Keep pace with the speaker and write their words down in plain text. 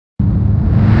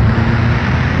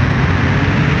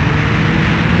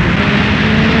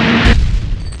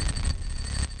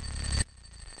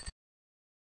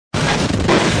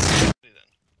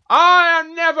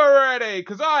Grey,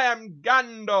 because I am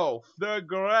Gandalf the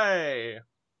Grey.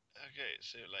 Okay,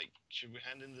 so like, should we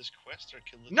hand in this quest or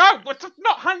kill the? No, tyrant? we're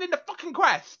not handing the fucking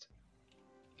quest.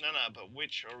 No, but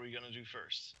which are we gonna do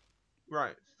first?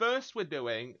 Right, first we're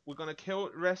gonna kill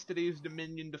the rest of these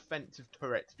Dominion defensive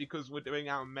turrets because we're doing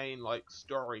our main like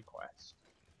story quest,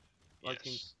 like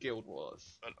in Guild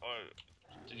Wars. But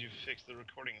did you fix the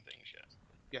recording things yet?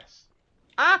 Yes.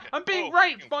 Ah, Okay. I'm being Oh,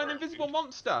 raped fucking by an perfect. invisible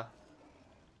monster.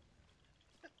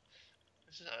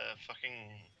 This is a fucking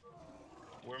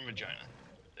worm vagina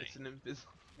thing. It's an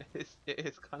invisible. It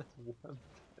is kind of a worm.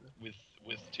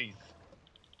 With teeth.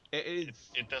 It is.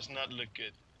 It does not look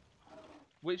good.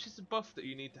 Which is a buff that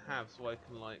you need to have so I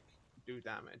can like do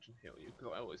damage and heal you,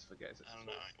 because I always forget it. I don't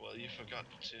know. Well, you forgot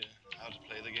how to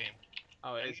play the game.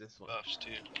 Oh, it is this one. Buffs too.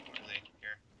 Where are they?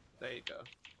 Here. There you go.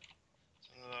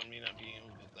 Something about me not being able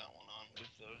to get that one on with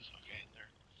those. Okay, there.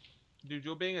 Dude,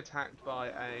 you're being attacked by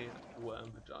a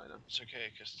worm vagina. It's okay,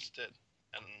 because it's dead.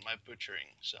 And my butchering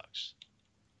sucks.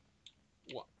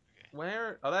 What? Okay.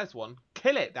 Where? Oh, there's one.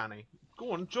 Kill it, Danny.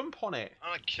 Go on, jump on it.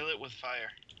 I'm gonna kill it with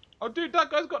fire. Oh, dude, that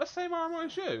guy's got the same armor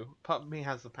as you. Apart from he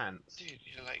has the pants. Dude,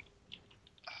 you're like...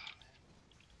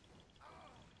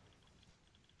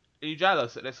 Are you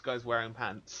jealous that this guy's wearing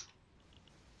pants?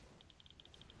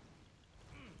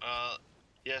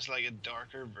 Yeah, it's like a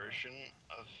darker version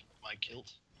of my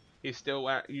kilt. He's still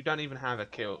wearing... You don't even have a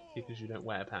kilt because you don't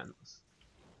wear pants.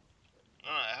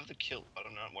 No, I have the kilt, but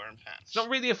I'm not wearing pants. It's not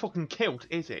really a fucking kilt,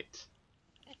 is it?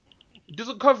 It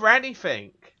doesn't cover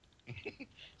anything.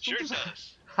 Sure it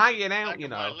does. Hanging out, Back you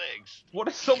of know. my legs. What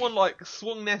if someone like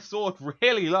swung their sword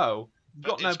really low?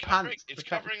 Got no pants. It's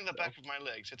covering the back of my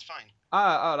legs. It's fine.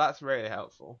 Oh, that's really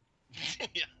helpful.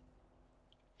 Yeah.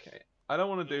 Okay, I don't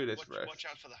want to do this rift. Watch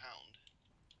out for the hound.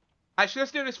 Actually,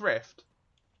 let's do this rift.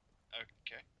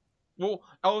 Okay. Well,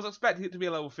 I was expecting it to be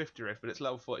a level 50 rift, but it's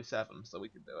level 47, so we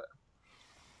can do it.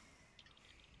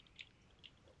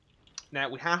 Now,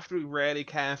 we have to be really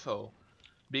careful,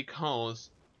 because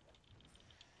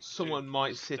someone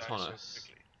might sit on us.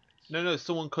 No,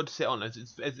 someone could sit on us.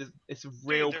 It's a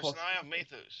real possibility. There's an Eye of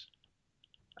Mathos.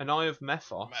 An Eye of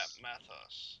Methos?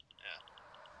 Mathos,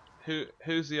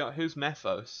 yeah. Who's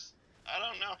Methos? I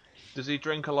don't know. Does he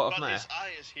drink a lot of But meth? his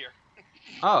eye is here.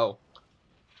 Oh.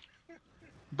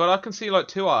 But I can see like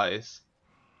 2 eyes.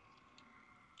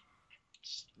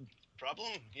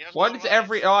 Problem? Why does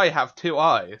every eye have 2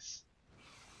 eyes?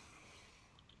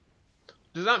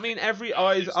 Does that mean every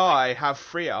eye's eye have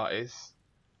 3 eyes?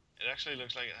 It actually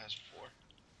looks like it has 4.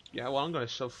 Yeah, well, I'm gonna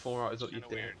shove 4 eyes up your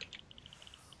dick. Weird.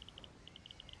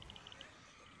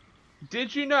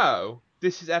 Did you know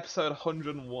this is episode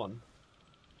 101? No,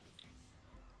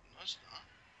 it's not.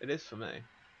 It is for me.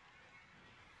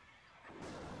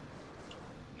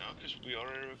 No, because we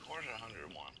already recorded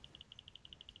 101.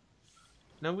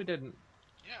 No, we didn't.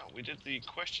 Yeah, we did the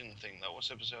question thing. That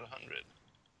was episode 100.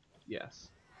 Yes.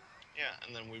 Yeah,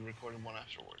 and then we recorded one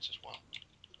afterwards as well.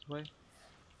 Wait.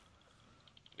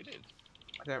 We did.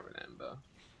 I don't remember.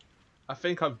 I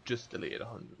think I've just deleted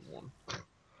 101.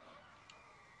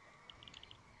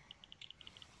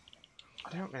 I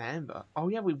don't remember. Oh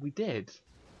yeah, we did.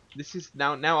 This is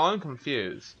now I'm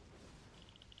confused.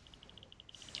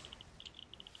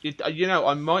 You know,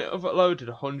 I might have uploaded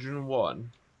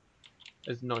 101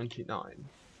 as 99.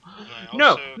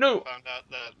 No. No. Found out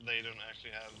that they don't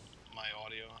actually have my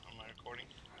audio on my recording.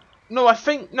 No, I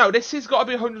think this has got to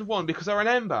be 101 because I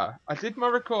remember I did my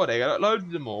recording, I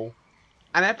uploaded them all,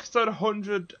 and episode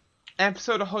 100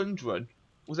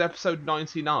 was episode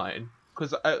 99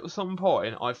 because at some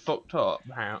point I fucked up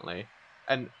apparently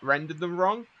and rendered them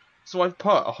wrong, so I've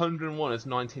put 101 as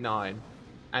 99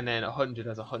 and then 100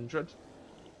 as 100.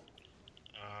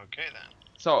 Okay then.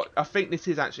 So I think this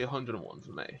is actually 101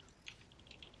 for me.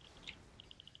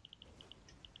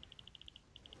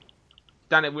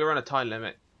 Danny, we're on a time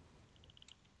limit.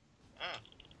 Oh.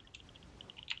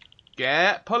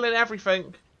 Get pulling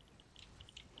everything.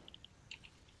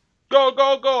 Go,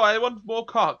 go, go! I want more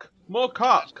cock. More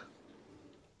cock.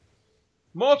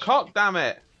 More cock, damn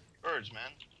it. Birds,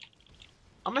 man.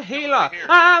 I'm a healer.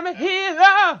 I'm a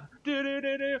healer. Do do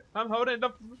do do. I'm holding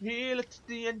up the healer to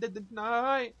the end of the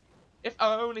night. If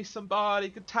only somebody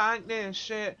could tank this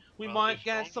shit, we might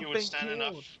get something you would stand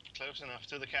killed. close enough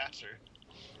to the caster.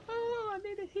 Oh, I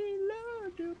need a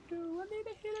healer. Do do. I need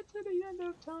a healer to the end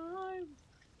of time.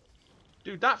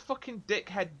 Dude, that fucking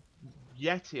dickhead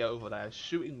Yeti over there is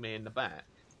shooting me in the back.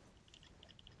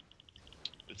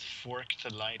 With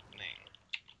forked lightning.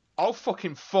 I'll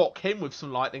fucking fuck him with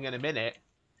some lightning in a minute.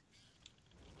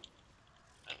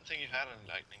 I don't think you had any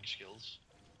lightning skills.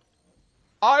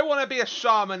 I want to be a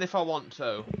shaman if I want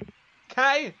to.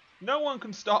 Okay? No one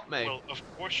can stop me. Well, of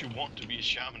course you want to be a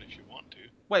shaman if you want to.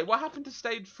 Wait, what happened to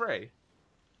stage 3?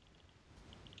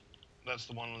 That's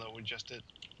the one that we just did.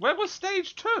 Where was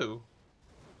stage 2?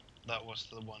 That was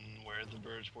the one where the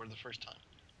birds were the first time.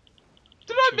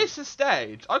 Did I miss a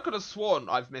stage? I could have sworn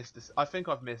I've missed this. I think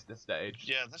I've missed a stage.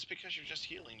 Yeah, that's because you're just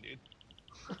healing, dude.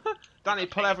 Danny,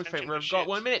 pull everything. attention to We've got shit.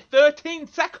 1 minute 13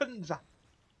 seconds.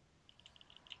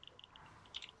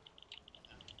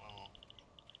 Well,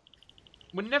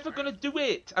 We're never gonna do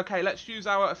it. Okay, let's use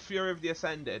our Fury of the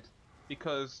Ascended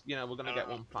because you know we're gonna get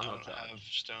one I panel don't charge. have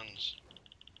stones.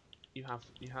 You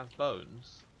have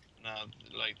bones. No,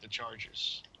 like the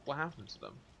charges. What happened to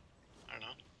them? I don't know.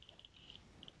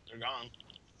 They're gone.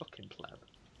 Fucking pleb.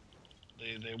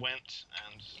 They went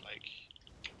and like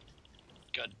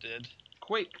got dead.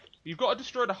 Quick, you've got to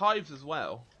destroy the hives as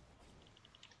well.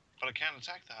 But I can't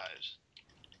attack the hives.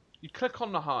 You click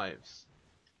on the hives.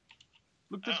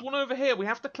 Look, there's Oh. one over here. We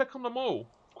have to click on them all.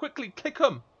 Quickly, click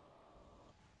them.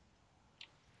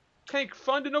 Okay,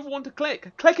 find another one to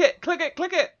click. Click it, click it,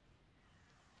 click it.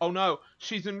 Oh no,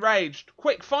 she's enraged.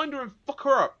 Quick, find her and fuck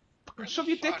her up. Fucking shove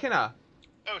your dick in her.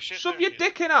 Oh shit! Shove there your she is.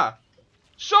 dick in her.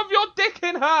 Shove your dick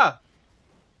in her.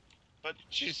 But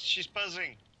she's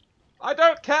buzzing. I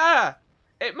don't care.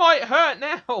 It might hurt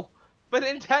now, but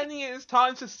in 10 years'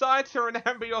 time, society will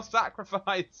remember your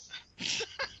sacrifice.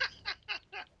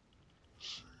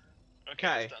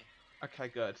 Okay, it's done. Okay,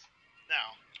 good.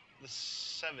 Now, the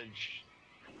Savage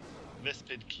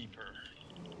Vispid Keeper.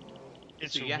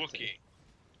 It's a a Yeti. Wookiee.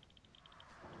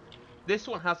 This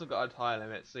one hasn't got a time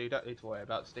limit, so you don't need to worry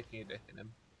about sticking your dick in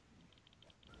him.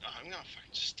 Oh, I'm gonna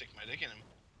fucking just stick my dick in him.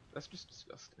 That's just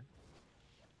disgusting.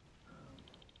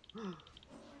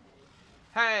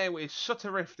 Hey, we shut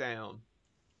a rift down.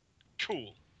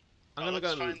 Cool. I'm gonna go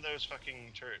let's loot. find those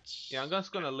fucking turrets. Yeah, I'm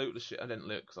just gonna loot the shit. I didn't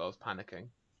loot because I was panicking.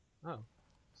 Oh,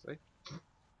 see?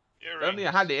 Earrings. If only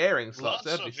I had the earring slots,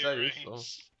 Lots that'd be of so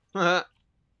earrings. useful.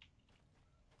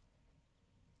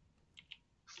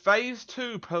 Phase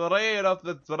 2, Parade of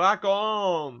the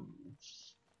Dragons.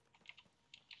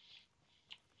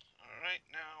 Alright,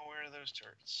 now where are those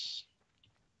turrets?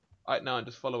 Right now, I'm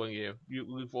just following you.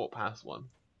 We've walked past one.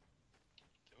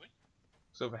 Do we?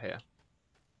 It's over here.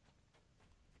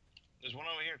 There's one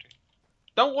over here too.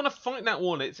 Don't want to fight that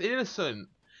one. It's innocent.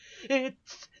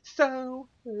 It's so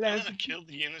I'm less. gonna kill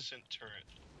the innocent turret.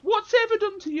 What's ever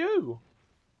done to you?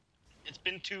 It's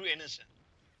been too innocent.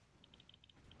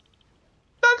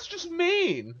 That's just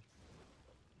mean.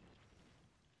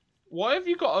 Why have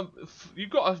you got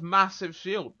a massive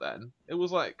shield then? It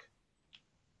was like,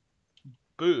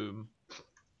 boom.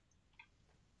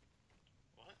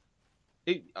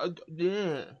 What?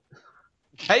 Yeah.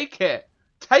 Take it.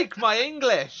 Take my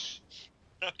English.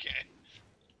 Okay.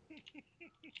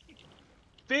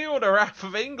 Feel the wrath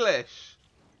of English.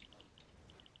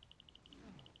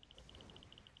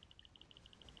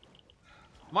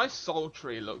 My soul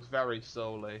tree looks very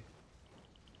souly.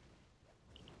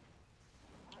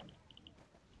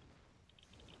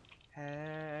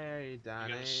 Hey, You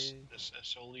Danny. got a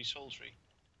soul tree.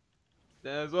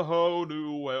 There's a whole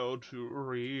new world to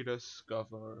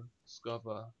rediscover.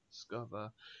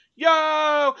 Discover.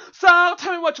 Yo! So,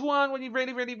 tell me what you want when you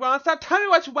really, really want. So, tell me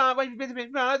what you want when you really,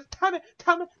 really want. Tell me.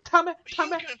 He's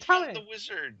gonna find the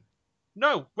wizard.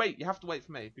 No, wait, you have to wait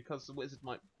for me, because the wizard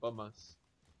might bum us.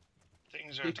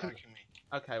 Things are He can- attacking me.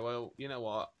 Okay, well, you know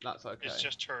what? That's okay. It's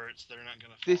just turrets. They're not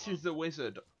gonna. This follow. is the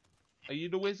wizard. Are you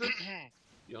the wizard? Oh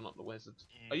You're not the wizard.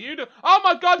 Are you the... Oh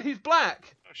my god, he's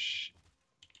black! shh.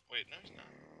 Wait, no, he's not.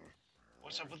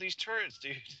 What's up with these turrets,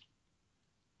 dude?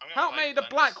 I'm gonna Help me, light the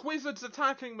flames. black wizard's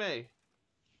attacking me!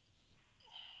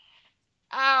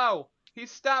 Ow! He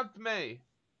stabbed me!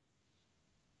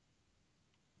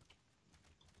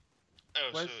 Oh,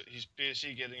 Where's- so he's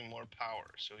busy getting more power,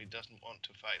 so he doesn't want to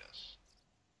fight us.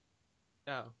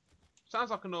 Oh.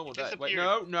 Sounds like a normal He day. Wait,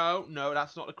 disappeared. no,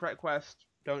 that's not the correct quest.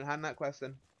 Don't hand that quest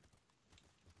in.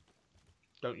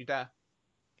 Don't you dare.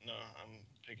 No, I'm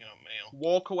picking up mail.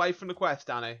 Walk away from the quest,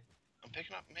 Danny. I'm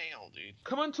picking up mail, dude.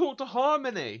 Come and talk to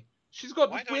Harmony. She's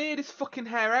got Why the don't- weirdest fucking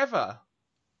hair ever.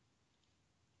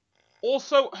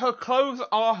 Also, her clothes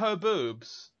are her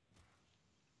boobs.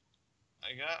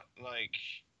 I got, like,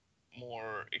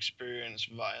 more experience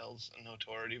vials and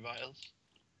notoriety vials.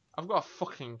 I've got a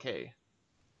fucking key.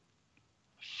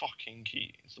 Fucking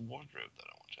key. It's the wardrobe that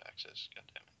I want to access. God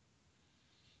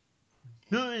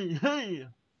damn it. Hey.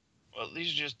 Well,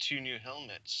 these are just 2 new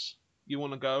helmets. You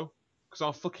wanna go? Because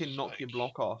I'll fucking knock your Like-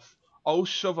 block off. I'll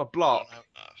shove a I block. don't have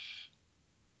enough.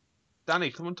 Danny,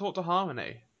 come and talk to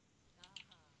Harmony.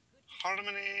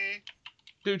 Harmony!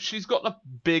 Dude, she's got the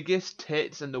biggest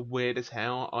tits and the weirdest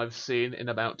hair I've seen in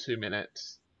about 2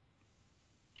 minutes.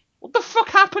 What the fuck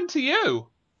happened to you?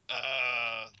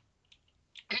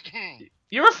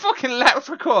 You're a fucking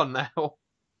leprechaun now.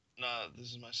 No,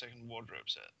 this is my second wardrobe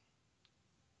set.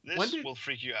 When This did- will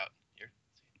freak you out. Here.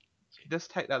 See.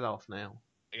 Just take that off now.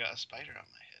 I got a spider on my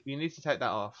head. You need to take that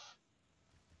off.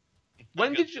 I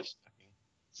When got did you... this fucking-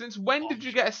 Since when did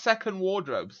you get a second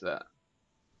wardrobe set?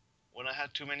 When I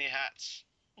had too many hats.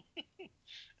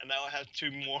 And now I have 2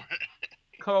 more.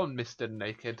 Come on, Mr.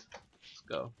 Naked. Let's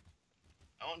go.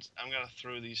 I'm gonna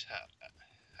throw these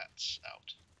hats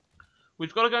out.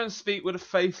 We've got to go and speak with a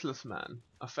faceless man,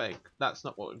 I think. That's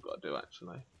not what we've got to do,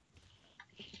 actually.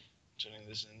 Turning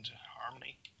this into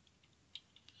harmony.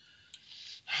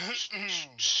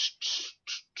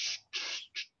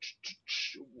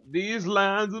 These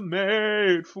lines are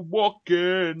made for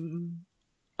walking.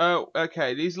 Oh,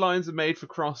 okay. These lines are made for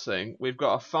crossing. We've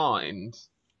got to find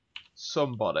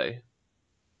somebody.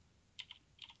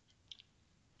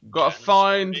 Got to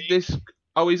find this.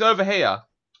 Oh, he's over here.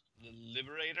 The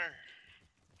Liberator?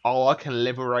 Oh, I can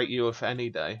liberate you if any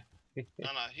day. No,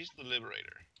 he's the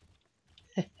Liberator.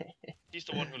 He's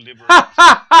the one who liberates.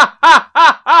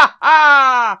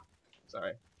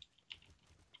 Sorry.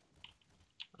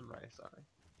 I'm very sorry.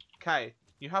 Okay,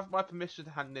 you have my permission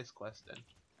to hand this quest in.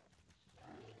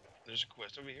 There's a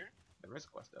quest over here? There is a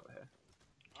quest over here.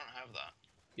 I don't have that.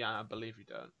 Yeah, I believe you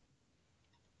don't.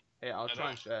 Here, I'll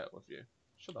try and share it with you.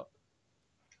 Shut up.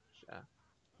 Share.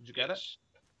 Did you get it?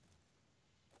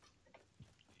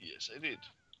 Yes, I did.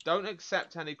 Don't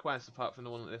accept any quests apart from the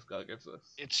one that this guy gives us.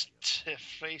 It's the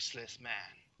faceless man.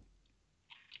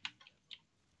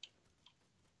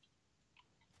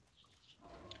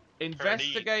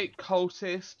 Investigate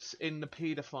cultists in the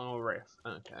paedophile rift.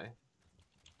 Okay.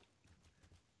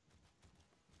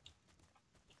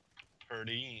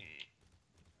 13.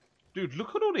 Dude,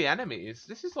 look at all the enemies.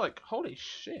 This is like, holy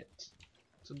shit.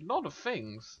 It's a lot of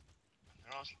things.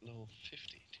 They're all level 50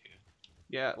 too.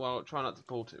 Yeah, well, try not to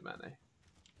pull too many.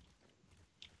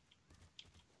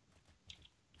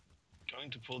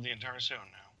 Going to pull the entire zone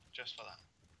now, just for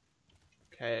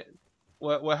that. Okay.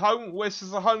 We're home. This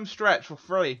is a home stretch for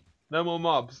free. No more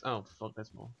mobs. Oh, fuck,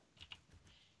 there's more.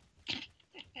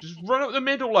 Just run up the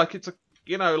middle like it's a,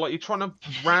 you know, like you're trying to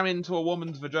ram into a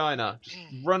woman's vagina. Just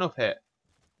run up it.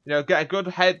 You know, get a good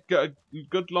head, get a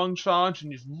good long charge,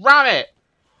 and just ram it!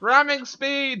 Ramming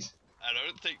speed! I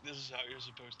don't think this is how you're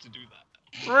supposed to do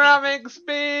that. Ramming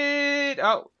speed!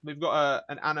 Oh, we've got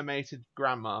an animated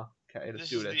grandma. Okay, let's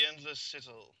do this. This is the endless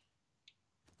citadel.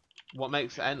 What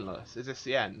makes it endless? Is this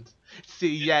the end? It's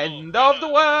the end of the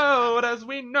world as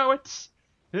we know it.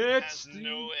 It has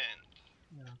no end.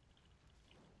 Yeah.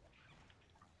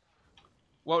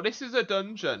 Well, this is a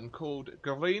dungeon called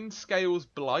Green Scales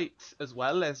Blight as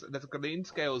well. There's Green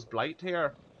Scales Blight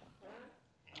here.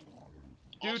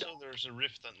 Dude. Also, there's a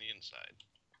rift on the inside.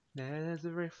 There's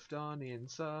a rift on the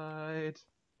inside.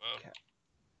 Whoa. Okay.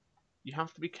 You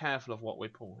have to be careful of what we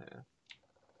pull here.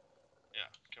 Yeah.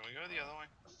 Can we go the other way?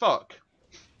 Fuck.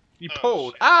 You Oh,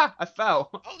 pulled. shit. Ah! I fell.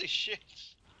 Holy shit!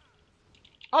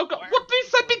 Oh god. Why What are did you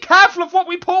people say? Be careful of what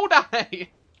we pulled at me!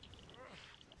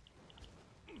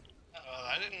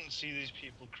 I didn't see these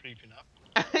people creeping up.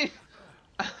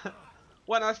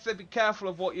 When I said be careful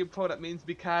of what you pull, it means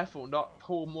be careful, not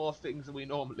pull more things than we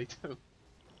normally do.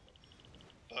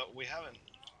 But we haven't.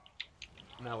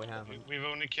 No, we haven't. We've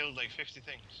only killed like 50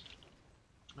 things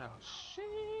Oh shit!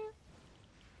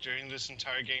 during this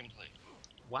entire gameplay.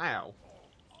 Wow,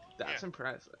 that's Yeah.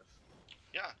 impressive.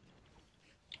 Yeah.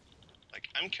 Like,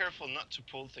 I'm careful not to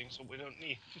pull things that we don't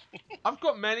need. I've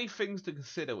got many things to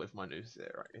consider with my new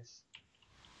series.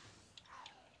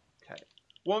 Okay.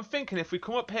 Well, I'm thinking if we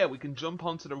come up here, we can jump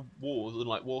onto the walls and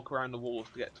like walk around the walls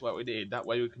to get to where we need. That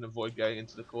way, we can avoid going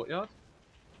into the courtyard.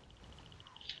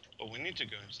 But we need to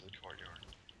go into the courtyard.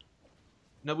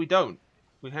 No, we don't.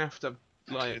 We have to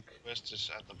Actually, like. the quest is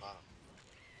at the bottom.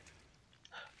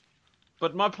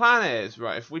 But my plan is,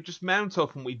 right, if we just mount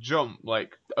up and we jump,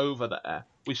 like, over there,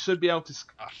 we should be able to...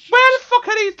 Ah, Where the fuck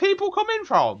are these people coming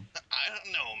from? I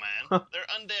don't know, man. They're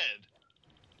undead.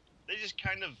 They just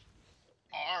kind of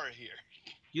are here.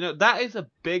 You know, that is a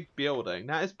big building.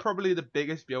 That is probably the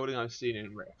biggest building I've seen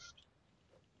in Rift.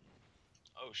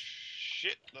 Oh,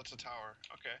 shit. That's a tower.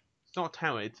 Okay. It's not a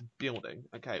tower, it's a building.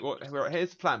 Okay, well, here's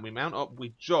the plan. We mount up,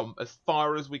 we jump as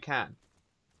far as we can.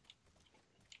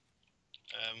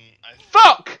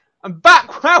 Fuck! I'm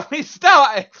back where we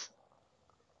started!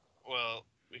 Well,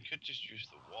 we could just use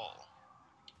the wall.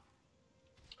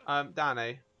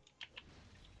 Danny.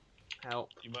 Help.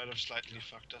 You might have slightly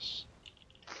fucked us.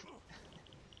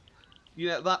 You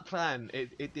know, that plan,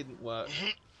 it didn't work.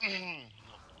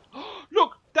 No.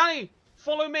 Look, Danny,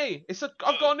 follow me.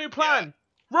 I've got a new plan.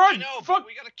 I Run! know, Fuck! but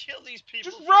we gotta kill these people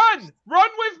Just first. run! Run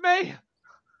with me!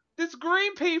 There's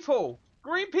green people.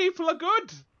 Green people are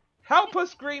good. Help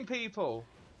us, green people.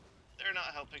 They're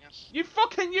not helping us. You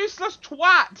fucking useless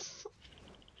twats!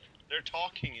 They're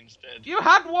talking instead. You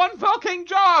had one fucking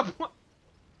job!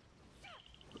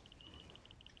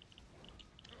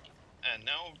 And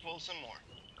now we'll pull some more.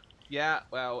 Yeah,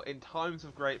 well, in times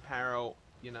of great peril,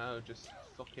 you know, just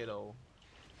fuck it all.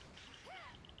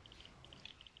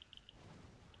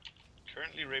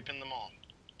 Currently raping them all.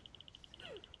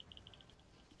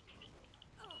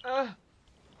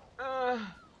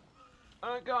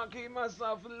 I can't keep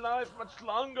myself alive much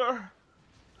longer.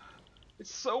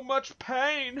 It's so much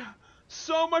pain,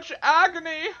 so much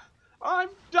agony. I'm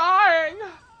dying.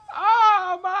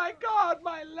 Oh my god,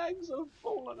 my legs have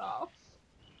fallen off.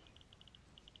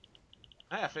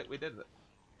 Hey, I think we did it.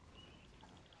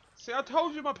 See, I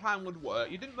told you my plan would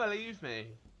work. You didn't believe me.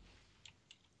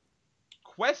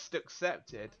 Quest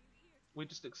accepted. We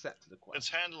just accepted the quest. Let's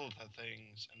handle the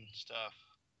things and stuff.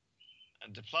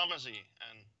 And diplomacy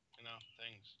and, you know,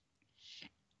 things.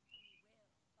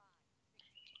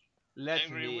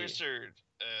 Angry Wizard.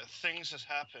 Things has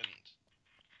happened.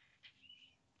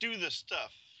 Do the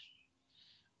stuff.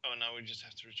 Oh, now we just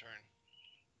have to return.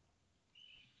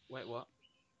 Wait, what?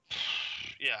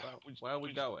 Yeah. Where are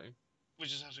we going? We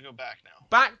just have to go back now.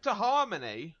 Back to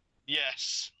Harmony?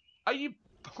 Yes. Are you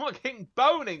fucking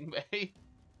boning me?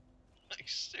 Like,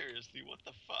 seriously, what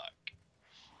the fuck?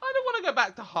 I don't want to go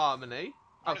back to Harmony.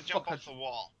 I'm gonna jump off the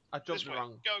wall. I jumped This way.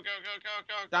 wrong. Go.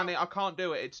 Danny, I can't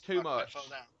do it. It's too much. I fell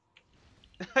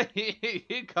down.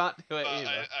 You can't do it either.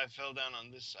 I fell down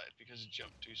on this side because it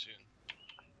jumped too soon.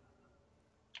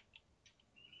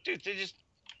 Dude, they just...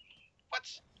 What?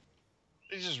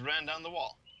 They just ran down the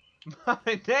wall. My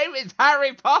name is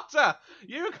Harry Potter.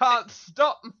 You can't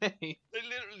stop me. They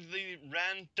literally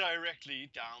ran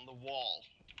directly down the wall.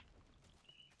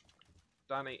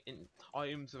 Danny, in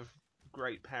times of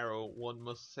great peril, one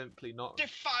must simply not...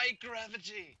 Defy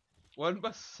gravity! One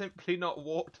must simply not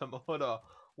walk to Mordor.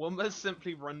 One must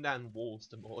simply run down walls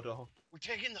to Mordor. We're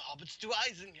taking the hobbits to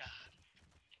Isengard.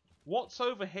 What's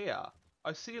over here?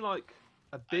 I see like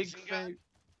a big Isengard? thing.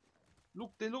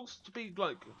 Look, there looks to be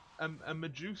like a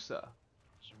Medusa.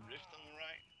 There's a rift on the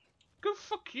right. Go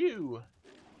fuck you.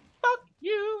 Fuck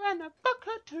you and a fuck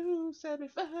her too. Said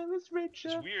if I was richer.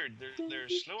 It's weird. They're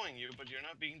slowing you, but you're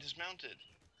not being dismounted.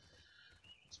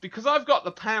 It's because I've got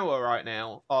the power right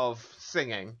now of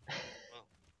singing. Well,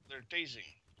 they're dazing.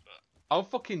 I'll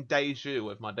fucking daze you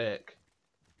with my dick.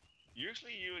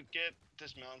 Usually you would get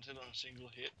dismounted on a single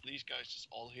hit. These guys just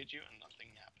all hit you and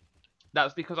nothing happened.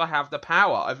 That's because I have the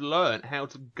power. I've learned how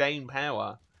to gain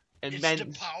power. Immense,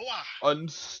 it's the power.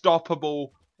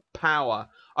 Unstoppable power.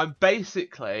 I'm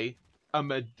basically a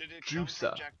Medusa. Did it come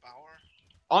from Jack Bauer?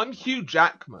 I'm Hugh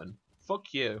Jackman.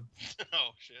 Fuck you.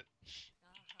 Oh shit.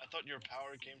 I thought your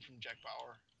power came from Jack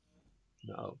Bauer.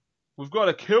 No. We've got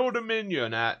to kill the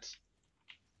minion at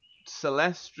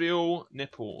Celestial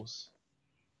Nipples.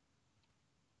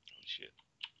 Holy shit.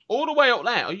 All the way up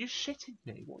there. Are you shitting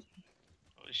me? What?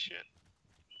 Holy shit.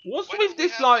 What's Why with don't we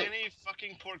this have like? any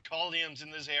fucking portcolions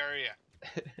in this area?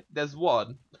 There's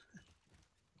one.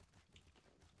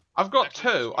 I've got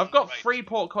Actually, there's two. one I've on got the right. 3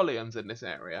 portcolions in this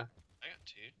area. I got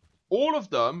 2. All of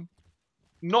them,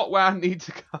 not where I need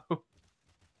to go.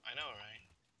 I know, right?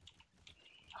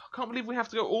 I can't believe we have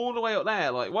to go all the way up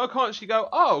there. Like, why can't she go?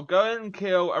 Oh, go and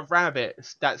kill a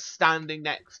rabbit that's standing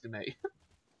next to me.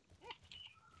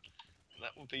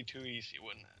 That would be too easy,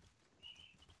 wouldn't it?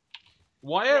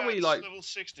 Why are we Rats, like level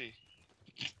 60?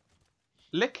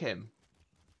 lick him?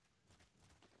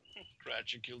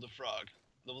 Cratch, you killed a frog.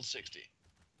 Level 60.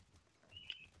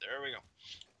 There we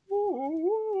go.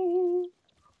 Ooh.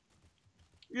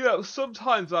 You know,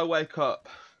 sometimes I wake up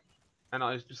and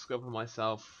I discover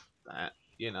myself that,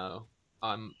 you know,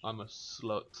 I'm a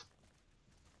slut.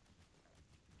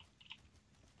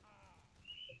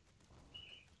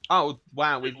 Oh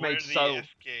wow, we've Where made the so.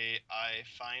 FK, I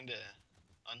find a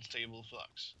unstable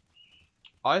flux.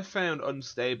 I found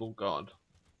unstable god.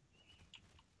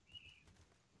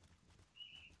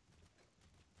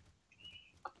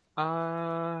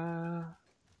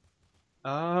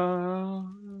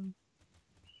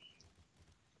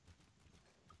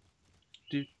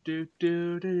 Do do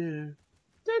do do.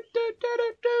 Do do do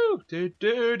do do do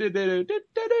do do do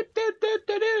do do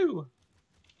do do.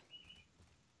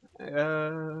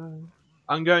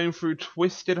 I'm going through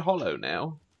Twisted Hollow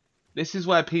now. This is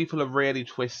where people are really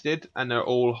twisted and they're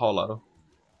all hollow.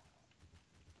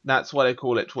 That's why they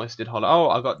call it Twisted Hollow. Oh,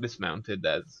 I got dismounted.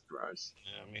 There's gross.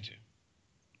 Yeah, me too.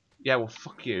 Yeah, well,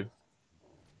 fuck you.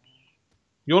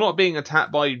 You're not being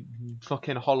attacked by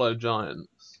fucking hollow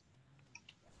giants.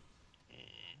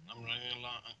 I'm running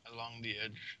along the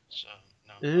edge, so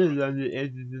no. On the edge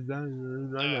of the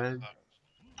zone. Fuck. Giant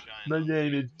My on the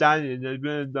name edge. is Danny and I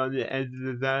live on the edge of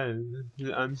the zone.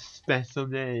 I'm special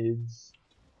needs.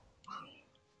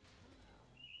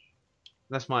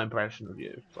 That's my impression of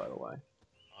you, by the way.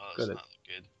 Oh, that's Good. not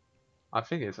good. I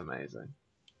think it's amazing.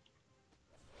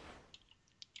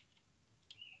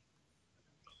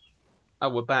 Oh,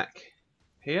 we're back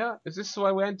here? Is this the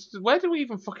way we entered? Where do we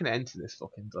even fucking enter this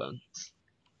fucking zone?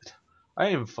 I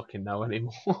don't even fucking know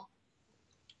anymore.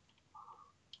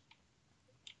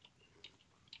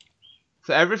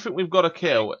 So everything we've got to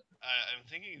kill. I'm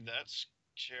thinking that's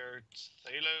shared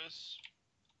Thalos.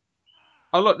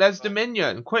 Oh look, there's But-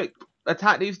 Dominion. Quick,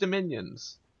 attack these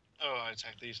Dominions. Oh, I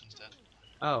attacked these instead.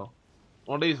 Oh,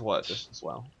 well these work just as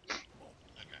well.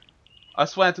 Okay. I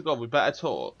swear to God, we better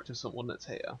talk to someone that's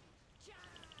here.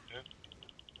 Okay.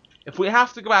 If we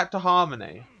have to go back to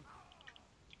Harmony.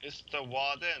 It's the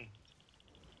warden.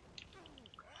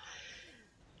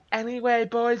 Anyway,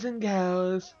 boys and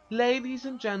girls, ladies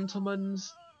and gentlemen,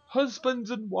 husbands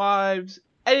and wives,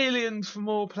 aliens from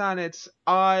all planets,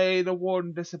 the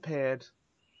warden disappeared.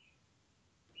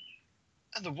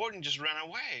 And the warden just ran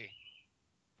away.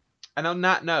 And on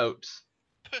that note,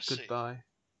 Pussy. goodbye.